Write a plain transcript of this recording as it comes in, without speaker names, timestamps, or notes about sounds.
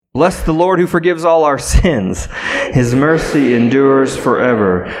Bless the Lord who forgives all our sins. His mercy endures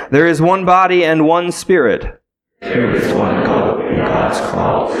forever. There is one body and one Spirit. There is one God in God's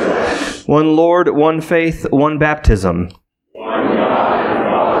cause. One Lord, one faith, one baptism. One God and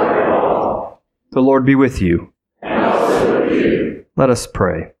Father of all. The Lord be with you. And also with you. Let us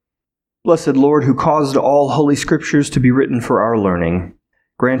pray. Blessed Lord, who caused all holy scriptures to be written for our learning,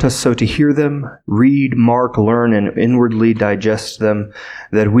 grant us so to hear them, read, mark, learn, and inwardly digest them,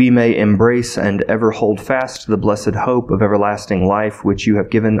 that we may embrace and ever hold fast the blessed hope of everlasting life which you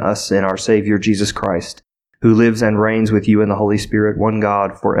have given us in our Savior Jesus Christ, who lives and reigns with you in the Holy Spirit, one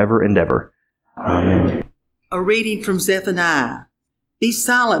God, forever and ever. Amen. A reading from Zephaniah. Be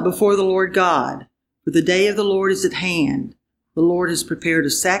silent before the Lord God, for the day of the Lord is at hand. The Lord has prepared a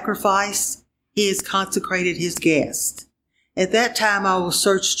sacrifice. He has consecrated his guest. At that time I will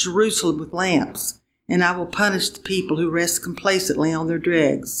search Jerusalem with lamps, and I will punish the people who rest complacently on their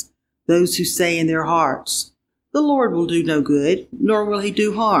dregs, those who say in their hearts, the Lord will do no good, nor will he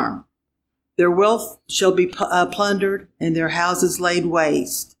do harm. Their wealth shall be plundered, and their houses laid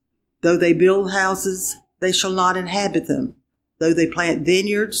waste. Though they build houses, they shall not inhabit them. Though they plant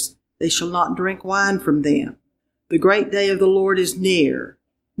vineyards, they shall not drink wine from them. The great day of the Lord is near,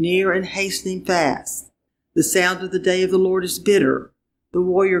 near and hastening fast. The sound of the day of the Lord is bitter. The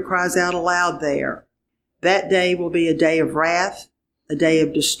warrior cries out aloud there. That day will be a day of wrath, a day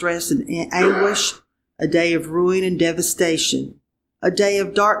of distress and anguish, a day of ruin and devastation, a day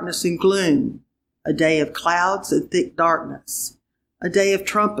of darkness and gloom, a day of clouds and thick darkness, a day of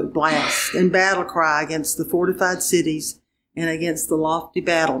trumpet blast and battle cry against the fortified cities and against the lofty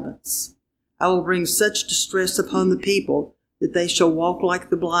battlements. I will bring such distress upon the people that they shall walk like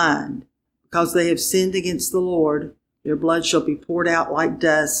the blind. Because they have sinned against the Lord, their blood shall be poured out like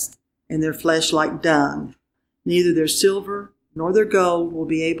dust, and their flesh like dung. Neither their silver nor their gold will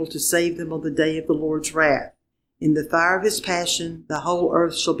be able to save them on the day of the Lord's wrath. In the fire of his passion, the whole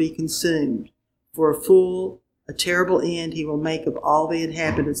earth shall be consumed. For a terrible end he will make of all the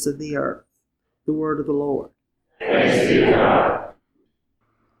inhabitants of the earth. The word of the Lord. Thanks be to God.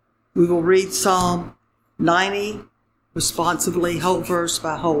 We will read Psalm 90 responsively, whole verse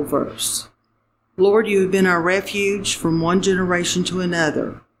by whole verse. Lord, you have been our refuge from one generation to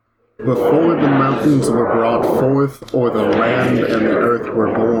another. Before the mountains were brought forth, or the land and the earth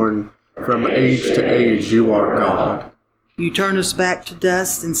were born, from age to age you are God. You turn us back to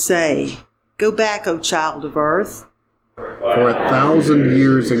dust and say, go back, O child of earth. For 1,000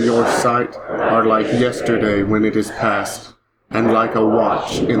 years in your sight are like yesterday when it is past, and like a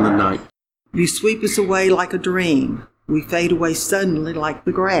watch in the night. You sweep us away like a dream. We fade away suddenly like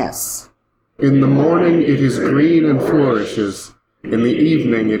the grass. In the morning it is green and flourishes. In the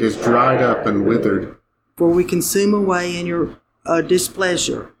evening it is dried up and withered. For we consume away in your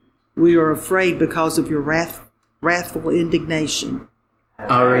displeasure. We are afraid because of your wrathful indignation.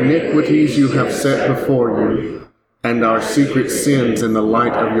 Our iniquities you have set before you, and our secret sins in the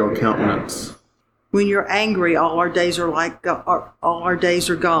light of your countenance. When you're angry, all our days are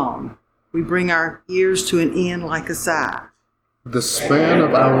gone. We bring our years to an end like a sigh. The span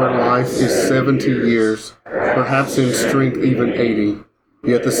of our life is 70 years, perhaps in strength even 80.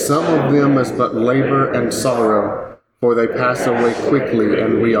 Yet the sum of them is but labor and sorrow, for they pass away quickly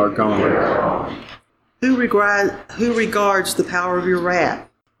and we are gone. Who regards the power of your wrath?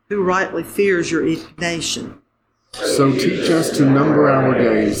 Who rightly fears your indignation? So teach us to number our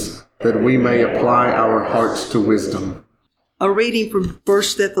days, that we may apply our hearts to wisdom. A reading from 1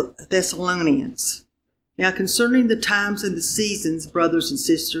 Thessalonians. Now concerning the times and the seasons, brothers and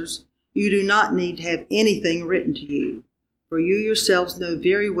sisters, you do not need to have anything written to you, for you yourselves know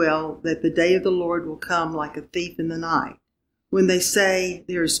very well that the day of the Lord will come like a thief in the night. When they say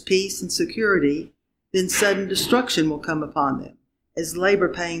there is peace and security, then sudden destruction will come upon them, as labor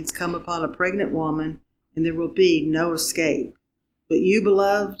pains come upon a pregnant woman, and there will be no escape. But you,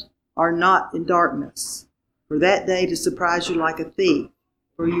 beloved, are not in darkness, for that day to surprise you like a thief,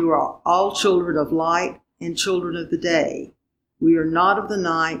 for you are all children of light and children of the day. We are not of the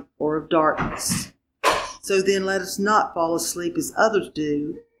night or of darkness. So then let us not fall asleep as others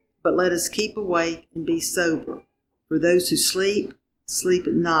do, but let us keep awake and be sober. For those who sleep, sleep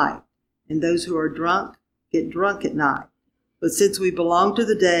at night, and those who are drunk, get drunk at night. But since we belong to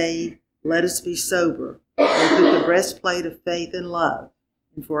the day, let us be sober, and put the breastplate of faith and love,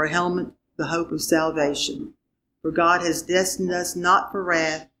 and for a helmet, the hope of salvation. For God has destined us not for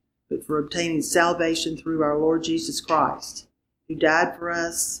wrath, but for obtaining salvation through our Lord Jesus Christ, who died for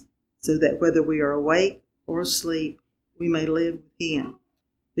us, so that whether we are awake or asleep, we may live with him.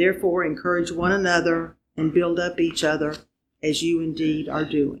 Therefore encourage one another and build up each other, as you indeed are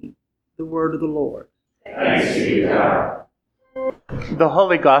doing. The word of the Lord. Thanks be to God. The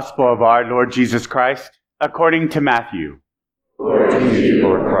Holy Gospel of our Lord Jesus Christ, according to Matthew. Glory to you,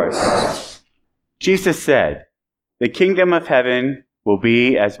 Lord Christ. Jesus said, "The kingdom of heaven will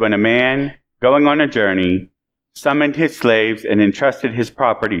be as when a man, going on a journey, summoned his slaves and entrusted his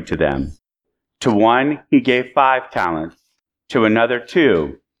property to them. To one he gave 5 talents, to another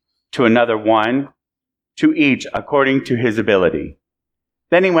 2, to another 1, to each according to his ability.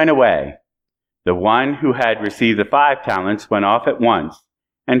 Then he went away. The one who had received the 5 talents went off at once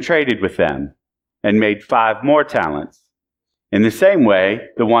and traded with them, and made 5 more talents. In the same way,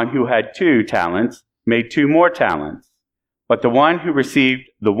 the one who had 2 talents made 2 more talents. But the one who received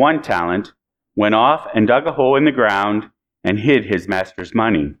the 1 talent went off and dug a hole in the ground and hid his master's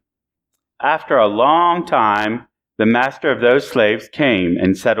money. After a long time, the master of those slaves came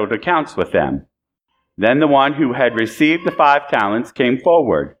and settled accounts with them. Then the one who had received the 5 talents came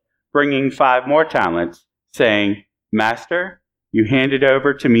forward, bringing 5 more talents, saying, 'Master, you handed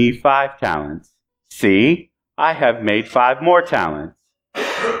over to me 5 talents. See, I have made 5 more talents.'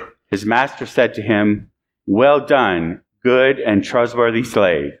 His master said to him, 'Well done, good and trustworthy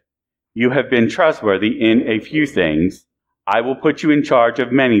slave. You have been trustworthy in a few things. I will put you in charge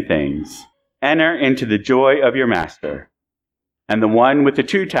of many things. Enter into the joy of your master.' And the one with the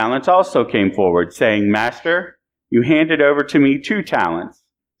 2 talents also came forward, saying, 'Master, you handed over to me 2 talents.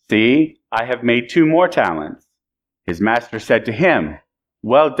 See, I have made 2 more talents.' His master said to him,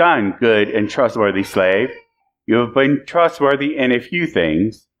 'Well done, good and trustworthy slave. You have been trustworthy in a few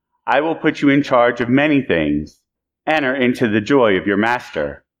things. I will put you in charge of many things. Enter into the joy of your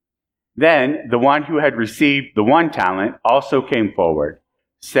master.' Then the one who had received the 1 talent also came forward,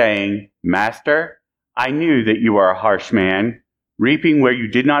 saying, 'Master, I knew that you are a harsh man, reaping where you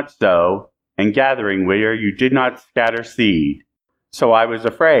did not sow, and gathering where you did not scatter seed. So I was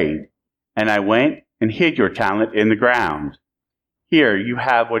afraid, and I went and hid your talent in the ground. Here you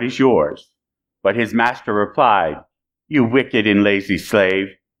have what is yours.' But his master replied, 'You wicked and lazy slave,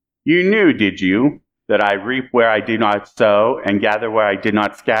 you knew, did you, that I reap where I did not sow and gather where I did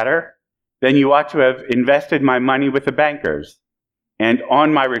not scatter? Then you ought to have invested my money with the bankers, and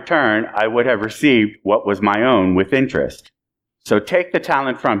on my return I would have received what was my own with interest. So take the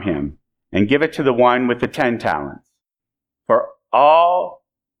talent from him and give it to the one with the 10 talents. For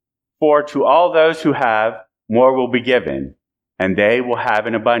to all those who have, more will be given, and they will have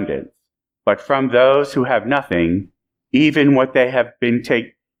an abundance. But from those who have nothing, even what they have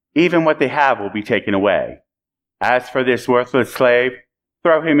will be taken away. As for this worthless slave,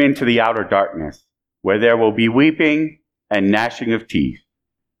 throw him into the outer darkness, where there will be weeping and gnashing of teeth.'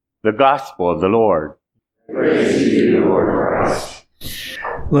 The Gospel of the Lord. Praise to you, Lord Christ.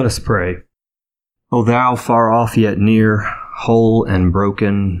 Let us pray. O thou far off yet near, whole and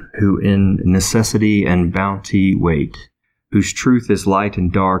broken, who in necessity and bounty wait, whose truth is light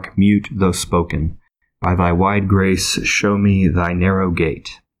and dark, mute though spoken, by thy wide grace show me thy narrow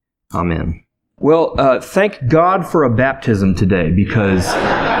gate. Amen. Well, thank God for a baptism today, because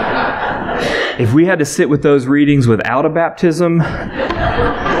if we had to sit with those readings without a baptism,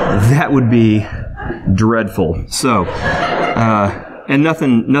 that would be dreadful. So, and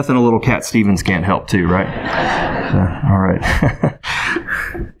nothing a little Cat Stevens can't help too, right? All right.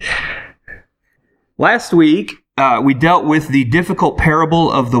 Last week, we dealt with the difficult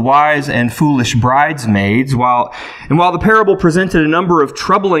parable of the wise and foolish bridesmaids. While the parable presented a number of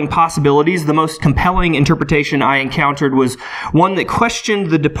troubling possibilities, the most compelling interpretation I encountered was one that questioned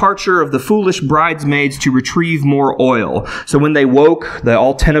the departure of the foolish bridesmaids to retrieve more oil. So when they woke,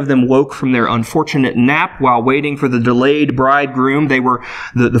 all 10 of them woke from their unfortunate nap while waiting for the delayed bridegroom.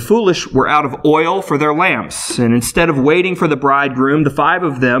 The foolish were out of oil for their lamps, and instead of waiting for the bridegroom, the 5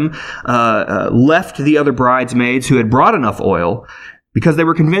 of them left the other bridesmaids who had brought enough oil because they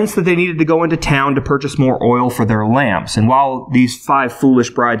were convinced that they needed to go into town to purchase more oil for their lamps. And while these 5 foolish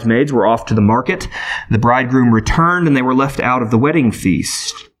bridesmaids were off to the market, the bridegroom returned and they were left out of the wedding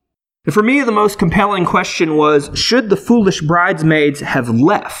feast. And for me, the most compelling question was, should the foolish bridesmaids have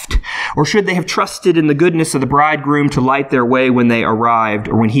left? Or should they have trusted in the goodness of the bridegroom to light their way when they arrived,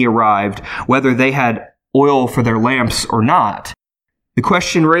 or when he arrived, whether they had oil for their lamps or not? The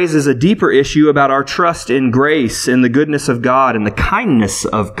question raises a deeper issue about our trust in grace, in the goodness of God, and the kindness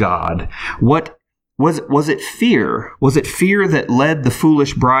of God. What was it fear? Was it fear that led the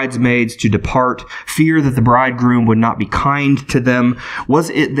foolish bridesmaids to depart? Fear that the bridegroom would not be kind to them? Was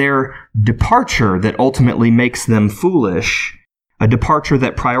it their departure that ultimately makes them foolish? A departure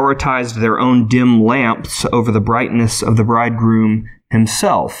that prioritized their own dim lamps over the brightness of the bridegroom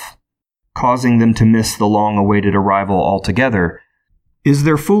himself? causing them to miss the long-awaited arrival altogether? Is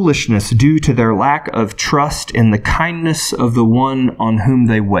their foolishness due to their lack of trust in the kindness of the one on whom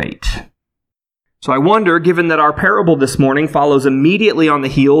they wait? So I wonder, given that our parable this morning follows immediately on the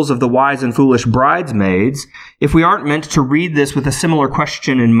heels of the wise and foolish bridesmaids, if we aren't meant to read this with a similar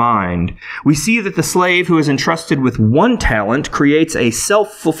question in mind. We see that the slave who is entrusted with 1 talent creates a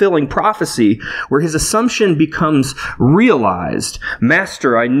self-fulfilling prophecy where his assumption becomes realized.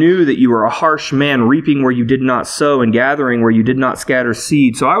 Master, I knew that you were a harsh man, reaping where you did not sow and gathering where you did not scatter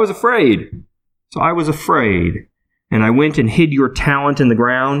seed. So I was afraid. And I went and hid your talent in the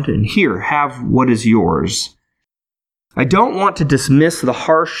ground, and here, have what is yours. I don't want to dismiss the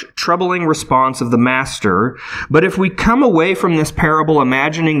harsh, troubling response of the master, but if we come away from this parable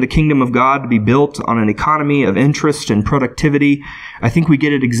imagining the kingdom of God to be built on an economy of interest and productivity, I think we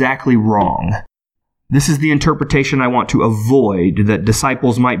get it exactly wrong. This is the interpretation I want to avoid, that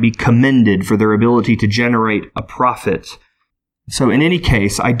disciples might be commended for their ability to generate a profit. So in any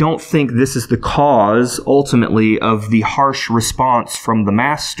case, I don't think this is the cause, ultimately, of the harsh response from the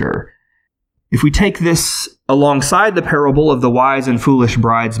master. If we take this alongside the parable of the wise and foolish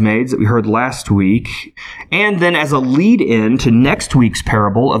bridesmaids that we heard last week, and then as a lead-in to next week's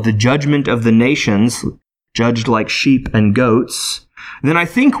parable of the judgment of the nations, judged like sheep and goats, then I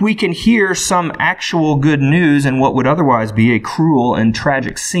think we can hear some actual good news in what would otherwise be a cruel and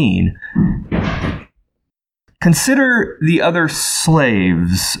tragic scene. Consider the other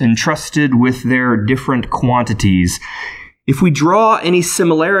slaves entrusted with their different quantities. If we draw any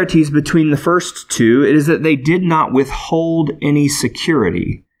similarities between the first two, it is that they did not withhold any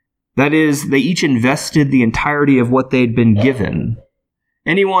security. That is, they each invested the entirety of what they'd been given.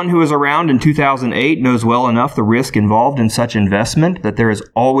 Anyone who was around in 2008 knows well enough the risk involved in such investment that there is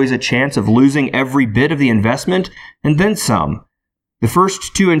always a chance of losing every bit of the investment and then some. The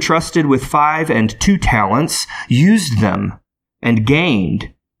first 2 entrusted with 5 and 2 talents used them and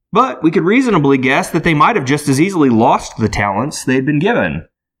gained, but we could reasonably guess that they might have just as easily lost the talents they'd been given.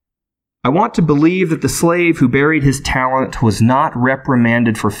 I want to believe that the slave who buried his talent was not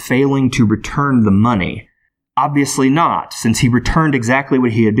reprimanded for failing to return the money. Obviously not, since he returned exactly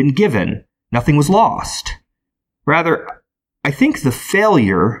what he had been given. Nothing was lost. Rather, I think the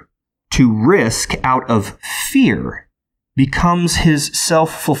failure to risk out of fear becomes his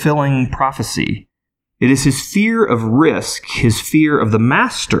self-fulfilling prophecy. It is his fear of risk, his fear of the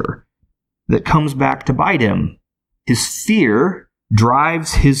master, that comes back to bite him. His fear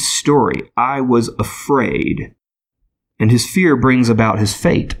drives his story. I was afraid. And his fear brings about his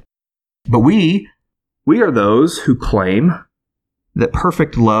fate. But we are those who claim that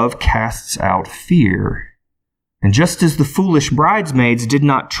perfect love casts out fear. And just as the foolish bridesmaids did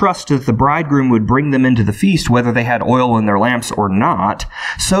not trust that the bridegroom would bring them into the feast whether they had oil in their lamps or not,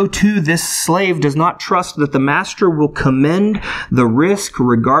 so too this slave does not trust that the master will commend the risk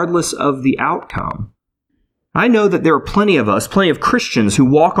regardless of the outcome. I know that there are plenty of Christians who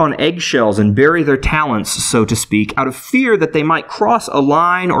walk on eggshells and bury their talents, so to speak, out of fear that they might cross a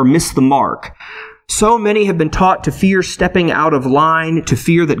line or miss the mark. So many have been taught to fear stepping out of line, to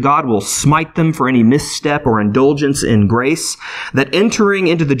fear that God will smite them for any misstep or indulgence in grace, that entering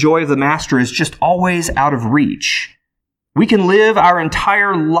into the joy of the Master is just always out of reach. We can live our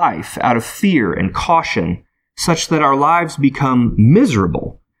entire life out of fear and caution, such that our lives become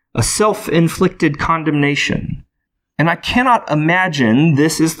miserable, a self-inflicted condemnation. And I cannot imagine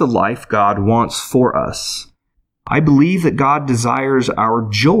this is the life God wants for us. I believe that God desires our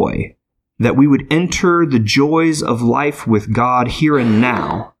joy, that we would enter the joys of life with God here and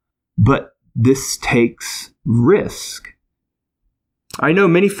now. But this takes risk. I know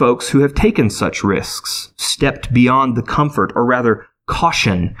many folks who have taken such risks, stepped beyond the comfort, or rather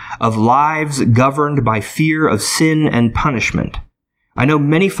caution, of lives governed by fear of sin and punishment. I know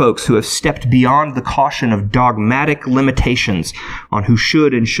many folks who have stepped beyond the caution of dogmatic limitations on who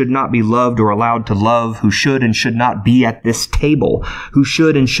should and should not be loved or allowed to love, who should and should not be at this table, who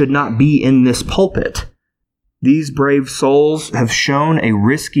should and should not be in this pulpit. These brave souls have shown a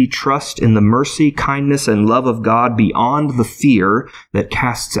risky trust in the mercy, kindness, and love of God beyond the fear that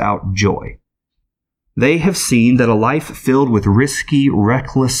casts out joy. They have seen that a life filled with risky,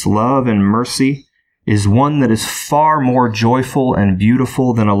 reckless love and mercy is one that is far more joyful and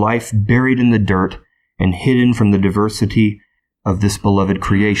beautiful than a life buried in the dirt and hidden from the diversity of this beloved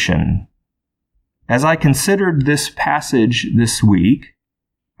creation. As I considered this passage this week,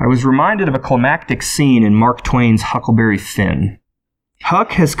 I was reminded of a climactic scene in Mark Twain's Huckleberry Finn.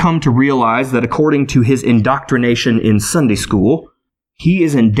 Huck has come to realize that according to his indoctrination in Sunday school, he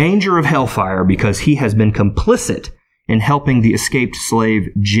is in danger of hellfire because he has been complicit in helping the escaped slave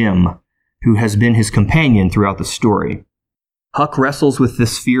Jim. who has been his companion throughout the story. Huck wrestles with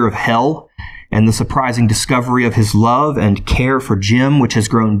this fear of hell and the surprising discovery of his love and care for Jim, which has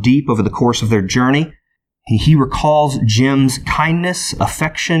grown deep over the course of their journey. He recalls Jim's kindness,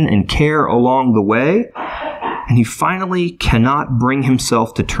 affection, and care along the way, and he finally cannot bring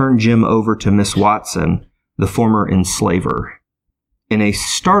himself to turn Jim over to Miss Watson, the former enslaver. In a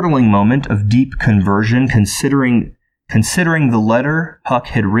startling moment of deep conversion, considering the letter Huck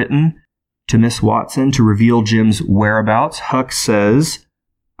had written to Miss Watson to reveal Jim's whereabouts, Huck says,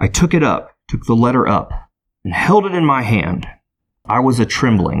 "I took the letter up, and held it in my hand. I was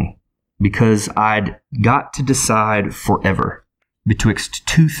a-trembling, because I'd got to decide forever betwixt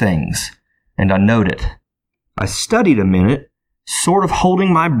two things, and I knowed it. I studied a minute, sort of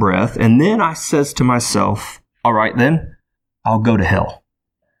holding my breath, and then I says to myself, all right then, I'll go to hell."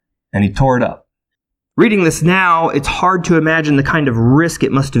 And he tore it up. Reading this now, it's hard to imagine the kind of risk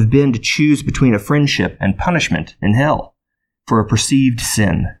it must have been to choose between a friendship and punishment in hell for a perceived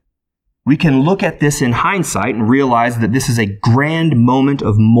sin. We can look at this in hindsight and realize that this is a grand moment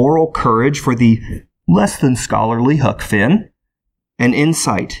of moral courage for the less than scholarly Huck Finn, an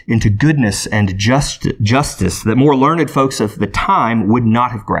insight into goodness and justice that more learned folks of the time would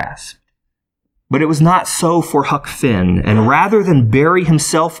not have grasped. But it was not so for Huck Finn, and rather than bury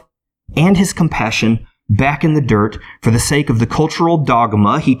himself and his compassion back in the dirt for the sake of the cultural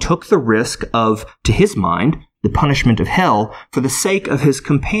dogma, he took the risk of, to his mind, the punishment of hell for the sake of his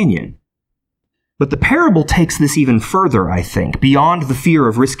companion. But the parable takes this even further, I think, beyond the fear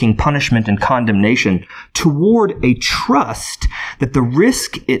of risking punishment and condemnation, toward a trust that the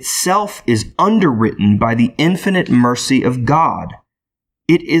risk itself is underwritten by the infinite mercy of God.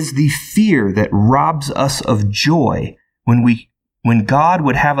 It is the fear that robs us of joy when God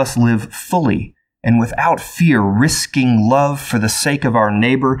would have us live fully and without fear, risking love for the sake of our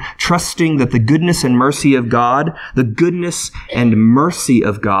neighbor, trusting that the goodness and mercy of God, will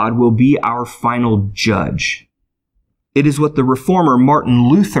be our final judge. It is what the reformer Martin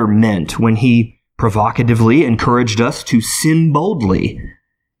Luther meant when he provocatively encouraged us to sin boldly.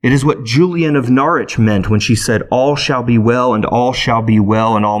 It is what Julian of Norwich meant when she said, "All shall be well, and all shall be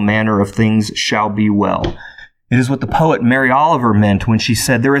well, and all manner of things shall be well." It is what the poet Mary Oliver meant when she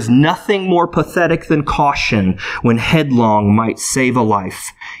said, "There is nothing more pathetic than caution when headlong might save a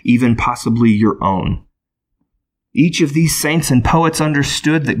life, even possibly your own." Each of these saints and poets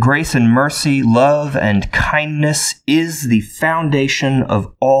understood that grace and mercy, love and kindness is the foundation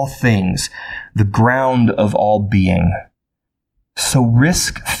of all things, the ground of all being. So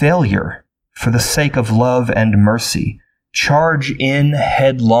risk failure for the sake of love and mercy. Charge in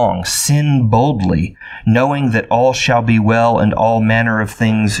headlong, sin boldly, knowing that all shall be well and all manner of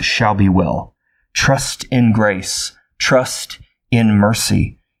things shall be well. Trust in grace, trust in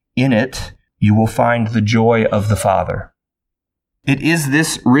mercy. In it, you will find the joy of the Father. It is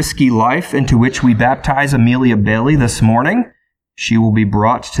this risky life into which we baptize Amelia Bailey this morning. She will be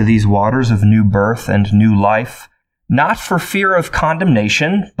brought to these waters of new birth and new life, not for fear of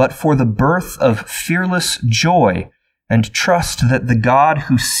condemnation, but for the birth of fearless joy, and trust that the God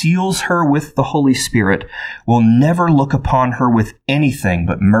who seals her with the Holy Spirit will never look upon her with anything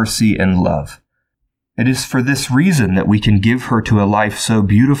but mercy and love. It is for this reason that we can give her to a life so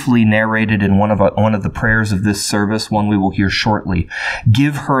beautifully narrated in one of the prayers of this service, one we will hear shortly.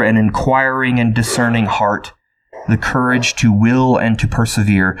 Give her an inquiring and discerning heart, the courage to will and to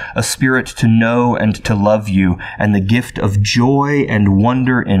persevere, a spirit to know and to love you, and the gift of joy and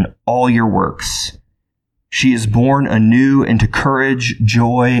wonder in all your works. She is born anew into courage,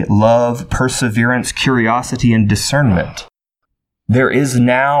 joy, love, perseverance, curiosity, and discernment. There is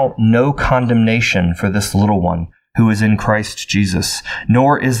now no condemnation for this little one who is in Christ Jesus,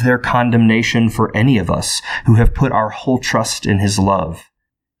 nor is there condemnation for any of us who have put our whole trust in his love.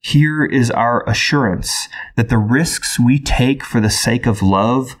 Here is our assurance that the risks we take for the sake of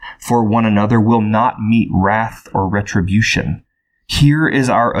love for one another will not meet wrath or retribution. Here is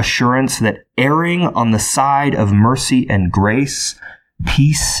our assurance that erring on the side of mercy and grace,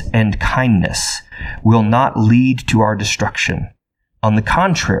 peace and kindness will not lead to our destruction. On the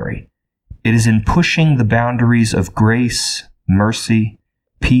contrary, it is in pushing the boundaries of grace, mercy,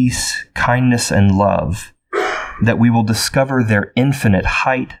 peace, kindness, and love that we will discover their infinite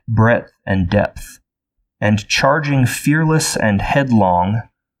height, breadth, and depth, and charging fearless and headlong,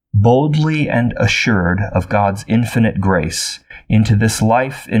 boldly and assured of God's infinite grace, into this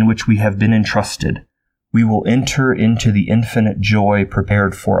life in which we have been entrusted, we will enter into the infinite joy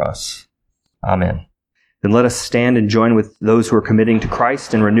prepared for us. Amen. Then let us stand and join with those who are committing to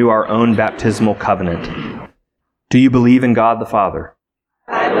Christ and renew our own baptismal covenant. Do you believe in God the Father?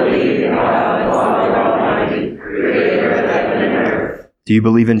 I I believe in God, the Father Almighty, creator of heaven and earth. Do you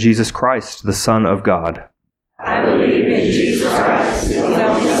believe in Jesus Christ, the Son of God? I believe in Jesus Christ, his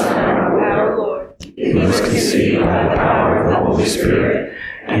only Son, our Lord. He was conceived by the power of the Holy Spirit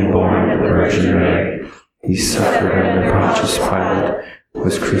and born of the Virgin Mary. He suffered under Pontius Pilate,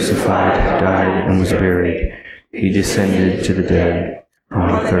 was crucified, died, and was buried. He descended to the dead. On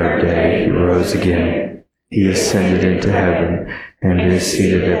the third day he rose again. He ascended into heaven and is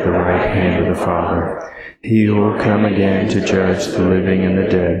seated at the right hand of the Father. He will come again to judge the living and the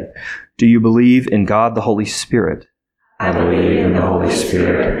dead. Do you believe in God the Holy Spirit? I believe in the Holy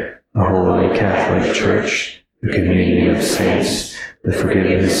Spirit, the Holy Catholic Church, the communion of saints, the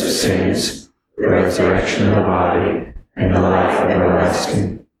forgiveness of sins, the resurrection of the body, and the life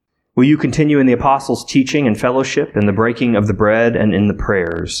everlasting. Will you continue in the apostles' teaching and fellowship, in the breaking of the bread, and in the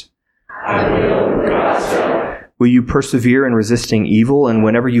prayers? I will, with God's help. Will you persevere in resisting evil, and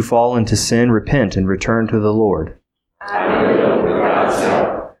whenever you fall into sin, repent and return to the Lord? I will, with God's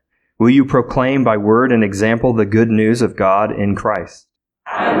help. Will you proclaim by word and example the good news of God in Christ?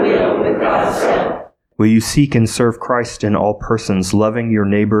 I will, with God's help. Will you seek and serve Christ in all persons, loving your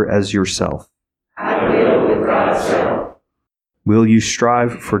neighbor as yourself? I will, with God's help. Will you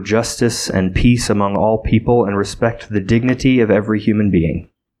strive for justice and peace among all people and respect the dignity of every human being?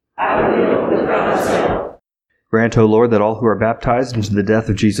 I will, with God's help. Grant, O Lord, that all who are baptized into the death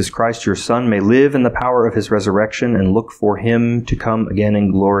of Jesus Christ, your Son, may live in the power of his resurrection and look for him to come again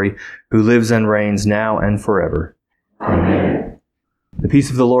in glory, who lives and reigns now and forever. Amen. The peace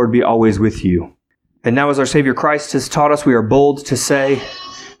of the Lord be always with you. And now, as our Savior Christ has taught us, we are bold to say,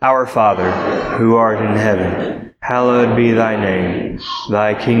 Our Father, who art in heaven, hallowed be thy name.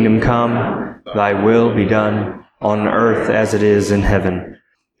 Thy kingdom come, thy will be done, on earth as it is in heaven.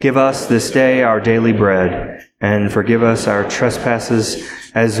 Give us this day our daily bread, and forgive us our trespasses,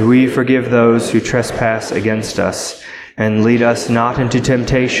 as we forgive those who trespass against us. And lead us not into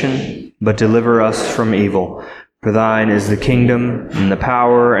temptation, but deliver us from evil. For thine is the kingdom, and the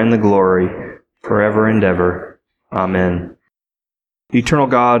power, and the glory, forever and ever. Amen. Eternal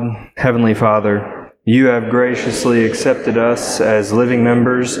God, Heavenly Father, you have graciously accepted us as living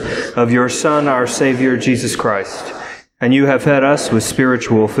members of your Son, our Savior, Jesus Christ, and you have fed us with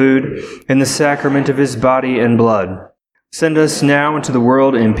spiritual food in the sacrament of his body and blood. Send us now into the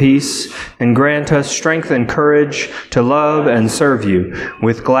world in peace, and grant us strength and courage to love and serve you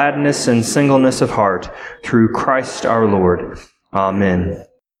with gladness and singleness of heart, through Christ our Lord. Amen.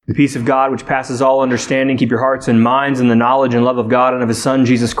 The peace of God, which passes all understanding, keep your hearts and minds in the knowledge and love of God and of his Son,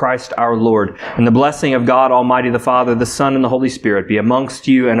 Jesus Christ our Lord. And the blessing of God Almighty, the Father, the Son, and the Holy Spirit be amongst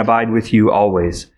you and abide with you always.